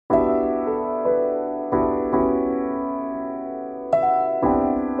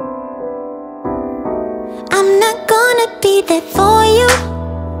wanna be there for you.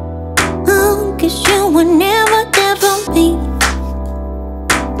 Oh, 'cause you were never there for me.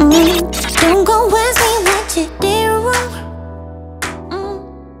 Don't go ask me what you did wrong.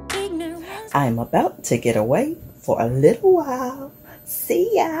 I'm about to get away for a little while. See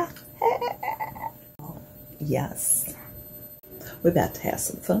ya. Yes. We're about to have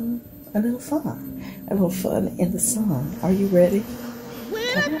some fun. A little fun. A little fun in the sun. Are you ready?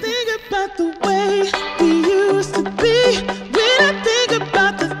 When I think about the way we used to be, when I think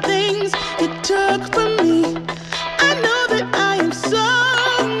about the things you took from me, I know that I am so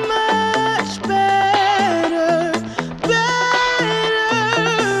much better, better.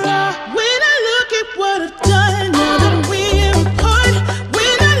 When I look at what I've done, now that we're apart,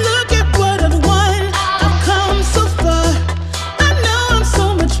 when I look at what I've won, I've come so far. I know I'm so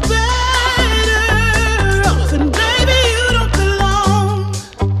much better off, and baby, you don't belong.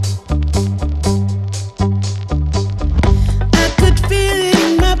 I could feel it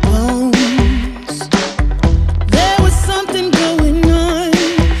in my bones. There was something going on,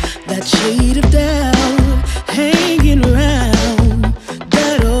 that shade of doubt hanging around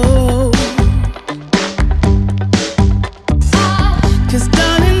that old. 'Cause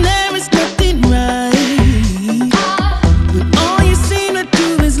darling, there is nothing right when all you seem to do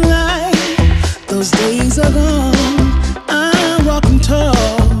is lie. Those days are gone. I'm walking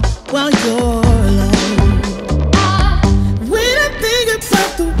tall while you're alone. When I think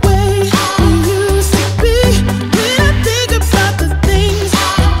about the way we used to be, when I think about the things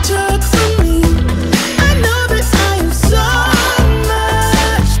you took from me, I know that I am so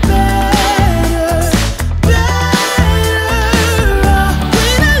much better, better.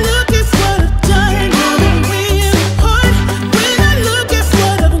 When I look at what I've done, now that we're apart, when I look at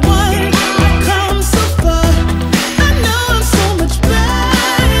what I've won, I've come so far. I know I'm so much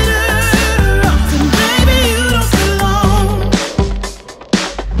better off, and baby, you don't belong.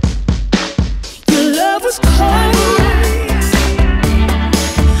 Your love was cold,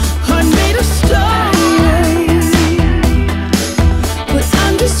 heart made of stone, but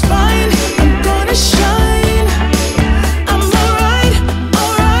I'm just fine. I'm gonna shine. I'm alright,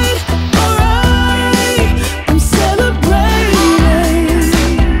 alright, alright. I'm celebrating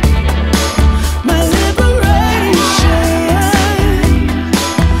my liberation.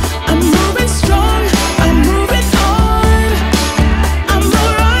 I'm moving strong, I'm moving on. I'm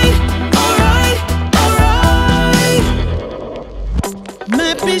alright, alright, alright.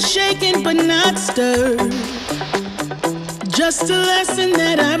 Might be shaken but not stirred. Just a lesson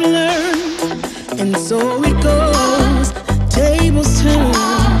that I've learned. And so it goes. Tables turn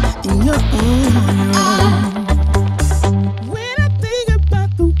and you're on your own. When I think about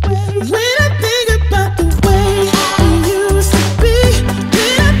the way, when I think about the way we used to be,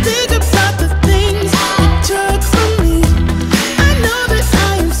 when I think about the things you took from me, I know that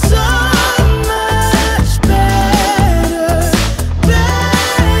I am so much better, better.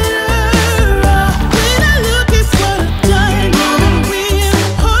 When I look at what I've done, now that we're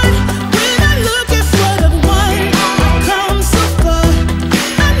apart, when I look at what I've won, I've come so far.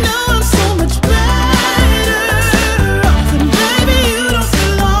 I know I'm so much better off, and baby, you don't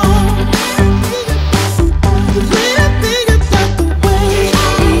belong. When I think about the way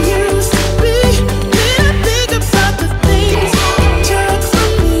we used to be, when I think about the things you took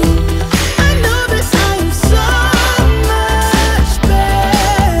from me, I know that I am so much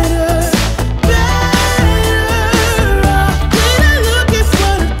better, better. When I look at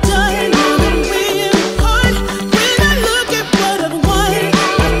what I've done, now that we're apart, when I look at what I've won,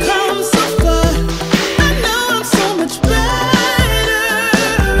 I've come so far. I know I'm so much better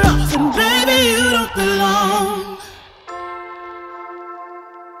off, and baby, you don't belong.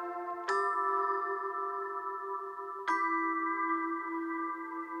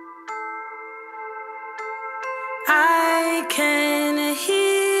 I can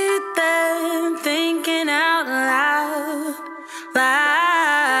hear them thinking out loud,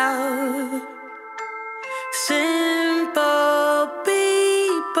 loud. Simple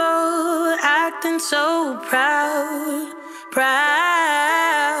people acting so proud,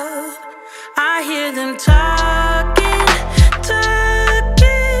 proud. I hear them talking,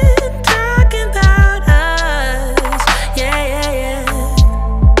 talking, talking about us. Yeah, yeah, yeah.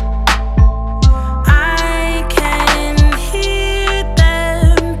 I can hear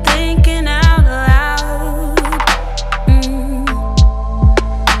them thinking out loud.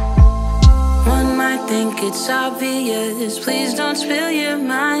 One might think it's obvious. Please don't spill your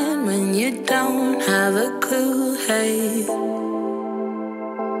mind when you don't have a clue. Hey,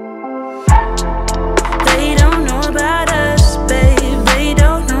 they don't know about us, babe. They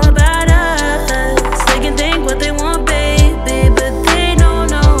don't know about us. They can think what they want, babe.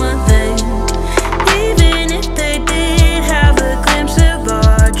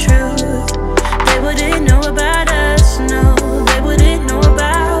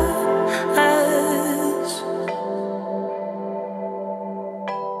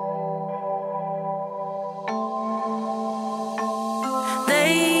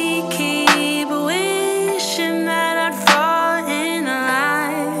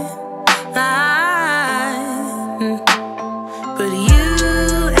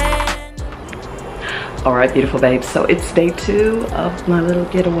 Alright, beautiful babes, so it's day 2 of my little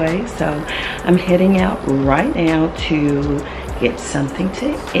getaway. So I'm heading out right now to get something to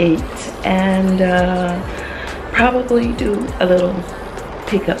eat and probably do a little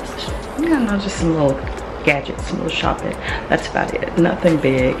pickups. I don't know, just some little gadgets, some little shopping. That's about it, nothing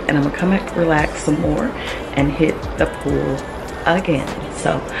big. And I'm gonna come back, relax some more, and hit the pool again.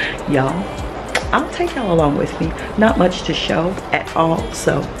 So y'all, I'll take y'all along with me. Not much to show at all,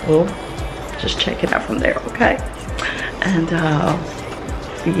 so we'll just check it out from there, okay? And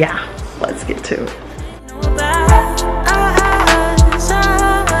yeah, let's get to it.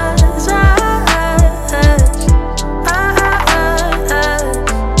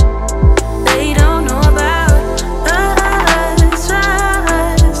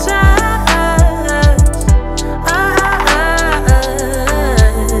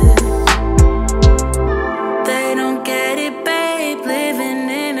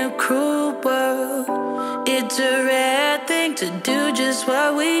 It's a rare thing to do just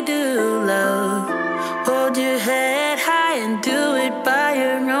what we do, love. Hold your head high and do it by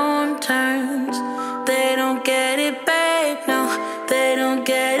your own terms. They don't get it, babe, no, they don't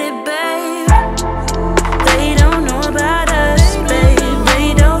get it, babe. They don't know about us, babe,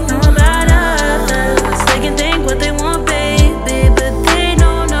 they don't know about us. They can think what they want, baby, but they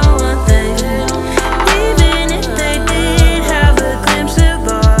don't know what they do. Even if they did have a glimpse of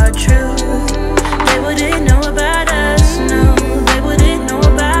our truth, they wouldn't know about us, no, they wouldn't know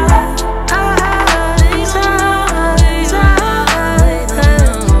about us.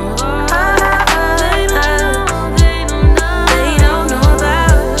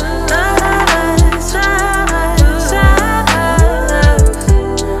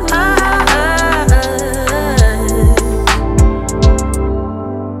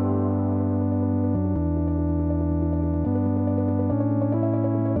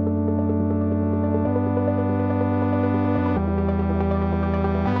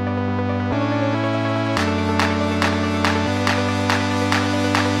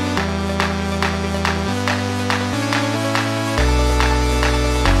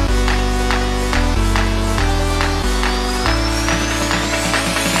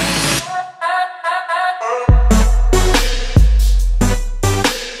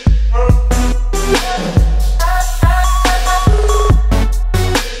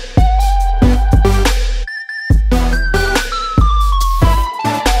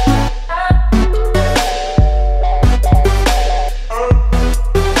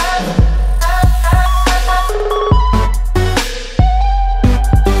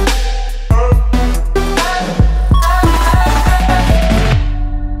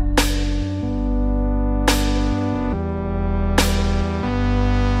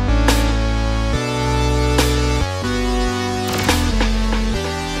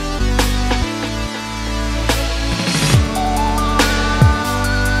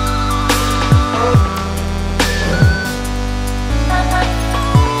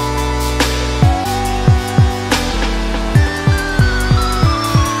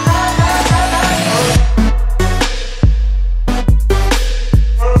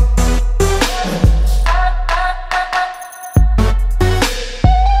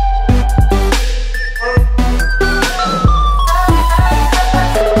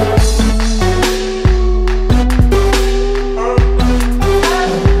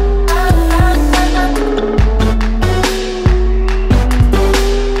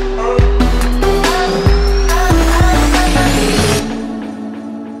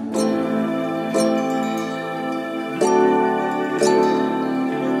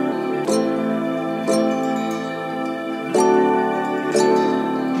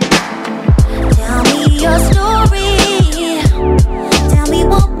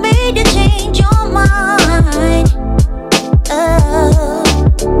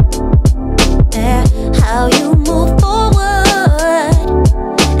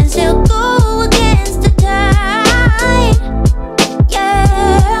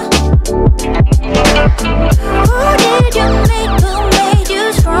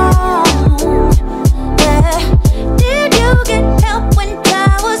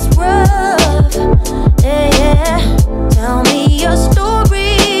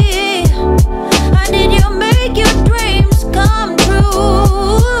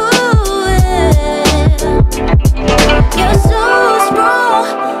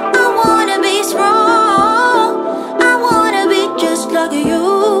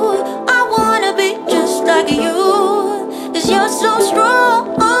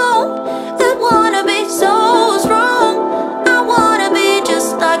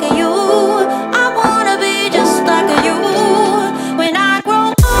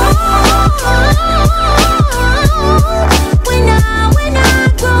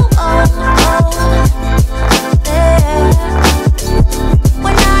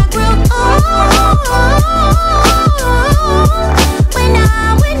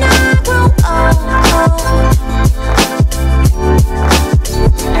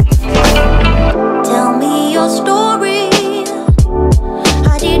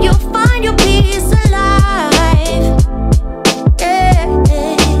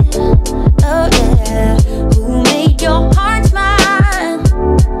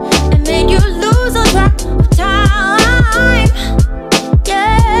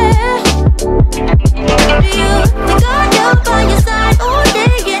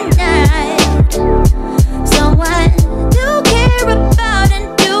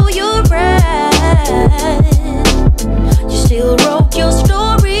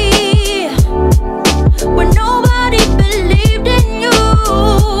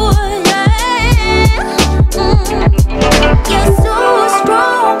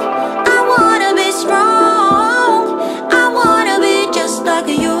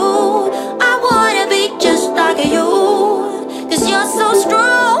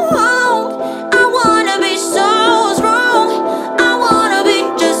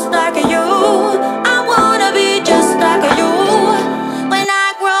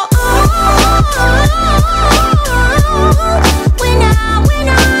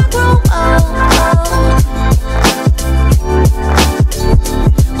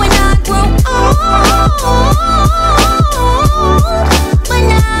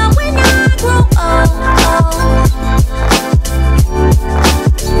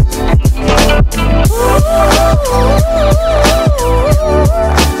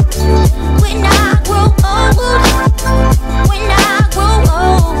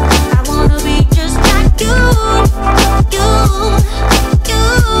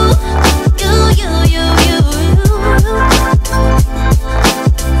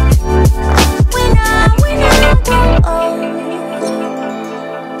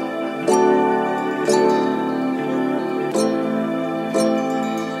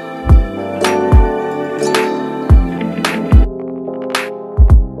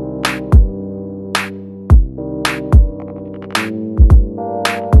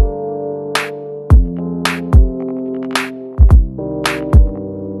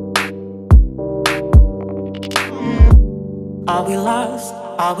 lost?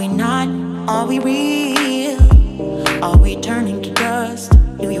 Are we not? Are we real? Are we turning to dust?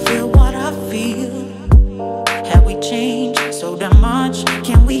 Do you feel what I feel? Have we changed so damn much?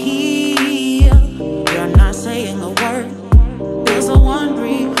 Can we heal? You're not saying a word. Feels so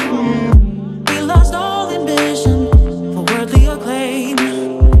unreal. We lost all ambition for worldly acclaim.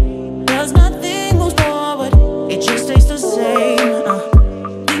 Does nothing move forward? It just stays the same.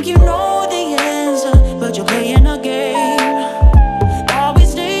 Think you know the answer, but you're playing a game.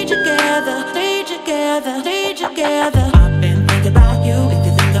 Always stay together, stay together, stay together. I've been thinking about you. If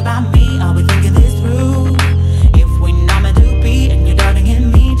you think about me, are we thinking this through? If we're not meant to be, and you're doubting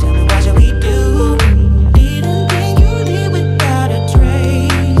in me, tell me what should we do? Didn't think you'd leave without a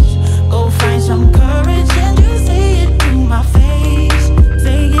trace. Go find some courage and just say it to my face.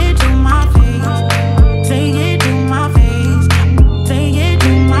 Say it to my face. Say it to my face. Say it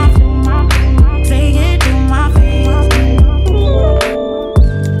to my face. Say it to my face.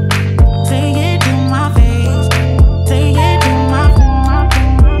 Say it to my face. Say it to my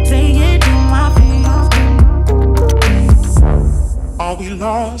face. Say it to my face. Are we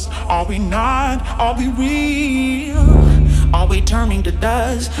lost? Are we not? Are we real? Are we turning to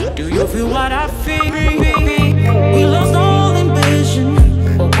dust? Do you feel what I feel? We lost all ambition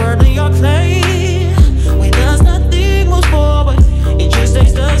for worldly acclaim. We does nothing moves forward. It just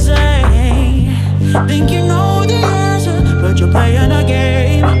stays the same. Think you know the answer, but you're playing a game.